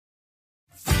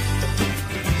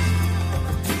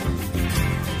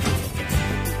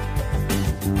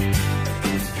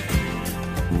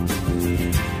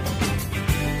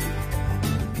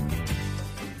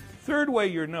third way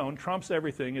you're known, trumps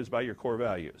everything, is by your core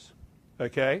values.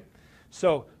 Okay?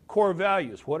 So core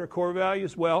values. What are core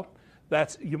values? Well,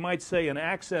 that's, you might say an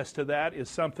access to that is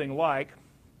something like,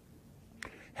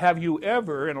 have you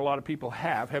ever, and a lot of people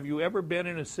have you ever been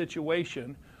in a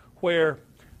situation where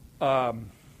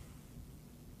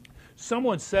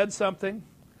someone said something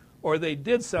or they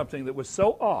did something that was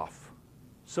so off,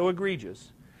 so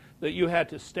egregious, that you had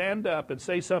to stand up and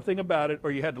say something about it or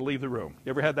you had to leave the room?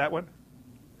 You ever had that one?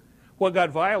 What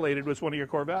got violated was one of your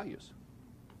core values.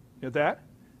 You get that?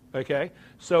 Okay?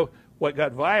 So what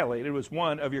got violated was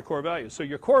one of your core values. So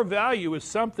your core value is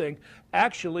something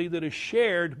actually that is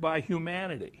shared by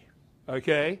humanity.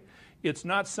 Okay? It's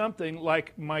not something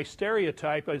like my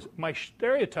stereotype is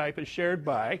shared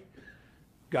by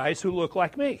guys who look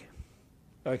like me.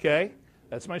 Okay?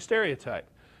 That's my stereotype.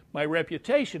 My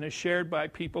reputation is shared by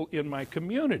people in my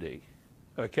community.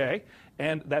 Okay?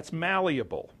 And that's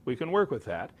malleable. We can work with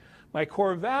that. My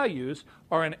core values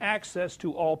are an access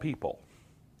to all people.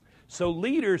 So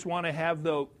leaders want to have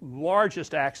the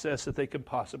largest access that they can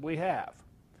possibly have.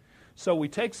 So we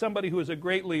take somebody who is a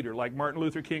great leader, like Martin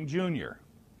Luther King Jr.,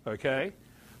 okay?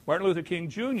 Martin Luther King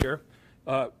Jr.,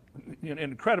 an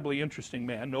incredibly interesting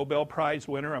man, Nobel Prize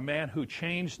winner, a man who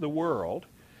changed the world,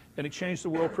 and he changed the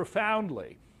world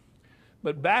profoundly.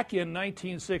 But back in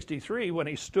 1963, when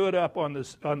he stood up on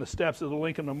the steps of the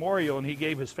Lincoln Memorial and he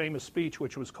gave his famous speech,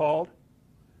 which was called?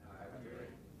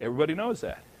 Everybody knows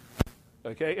that.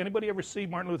 Okay, anybody ever see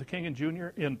Martin Luther King Jr.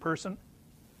 in person?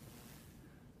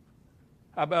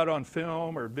 How about on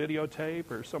film or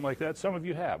videotape or something like that? Some of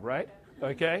you have, right?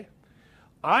 Okay.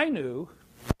 I knew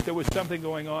there was something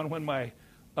going on when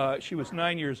she was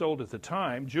 9 years old at the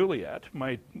time. Juliet,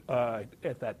 my,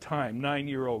 at that time,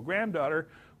 9-year-old granddaughter,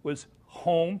 was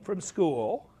home from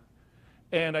school.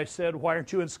 And I said, why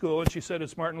aren't you in school? And she said,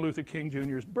 it's Martin Luther King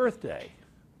Jr.'s birthday.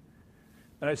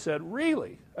 And I said,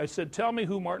 really? I said, tell me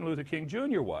who Martin Luther King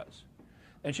Jr. was.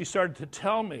 And she started to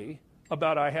tell me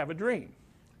about I Have a Dream.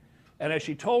 And as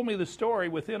she told me the story,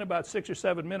 within about 6 or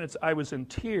 7 minutes, I was in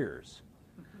tears.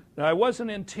 Now, I wasn't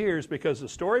in tears because the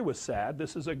story was sad.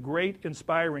 This is a great,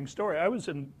 inspiring story. I was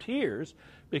in tears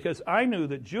because I knew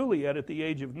that Juliet, at the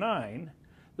age of 9,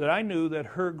 that I knew that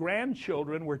her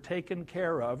grandchildren were taken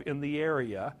care of in the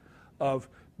area of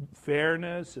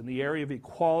fairness, in the area of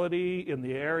equality, in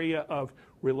the area of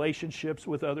relationships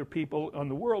with other people in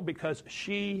the world, because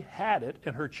she had it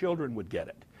and her children would get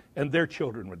it and their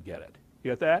children would get it.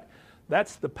 You get that?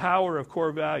 That's the power of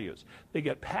core values. They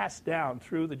get passed down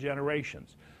through the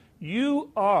generations.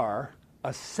 You are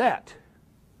a set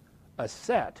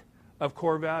of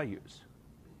core values.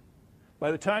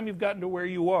 By the time you've gotten to where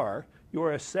you are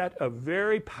a set of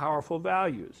very powerful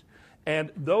values.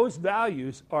 And those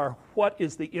values are what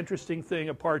is the interesting thing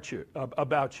about you.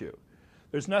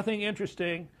 There's nothing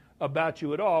interesting about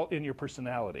you at all in your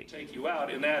personality. Take you out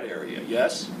in that area,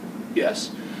 yes? Yes.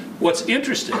 What's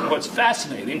interesting, what's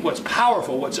fascinating, what's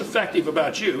powerful, what's effective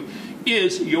about you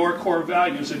is your core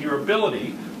values and your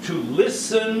ability to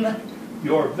listen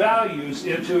your values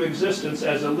into existence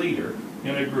as a leader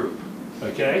in a group,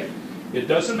 okay? It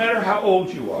doesn't matter how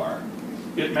old you are.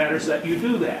 It matters that you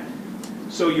do that.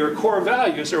 So your core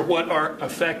values are what are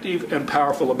effective and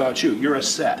powerful about you. You're a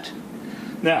set.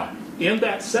 Now, in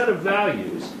that set of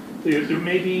values, there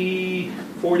may be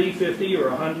 40, 50, or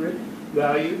 100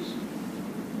 values.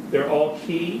 They're all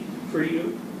key for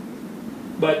you.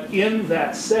 But in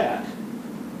that set,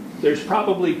 there's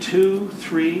probably 2,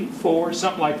 3, 4,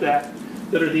 something like that,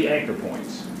 that are the anchor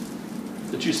points.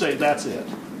 That you say, that's it.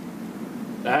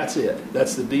 That's it.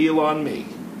 That's the deal on me.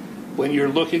 When you're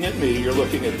looking at me, you're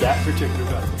looking at that particular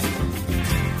value.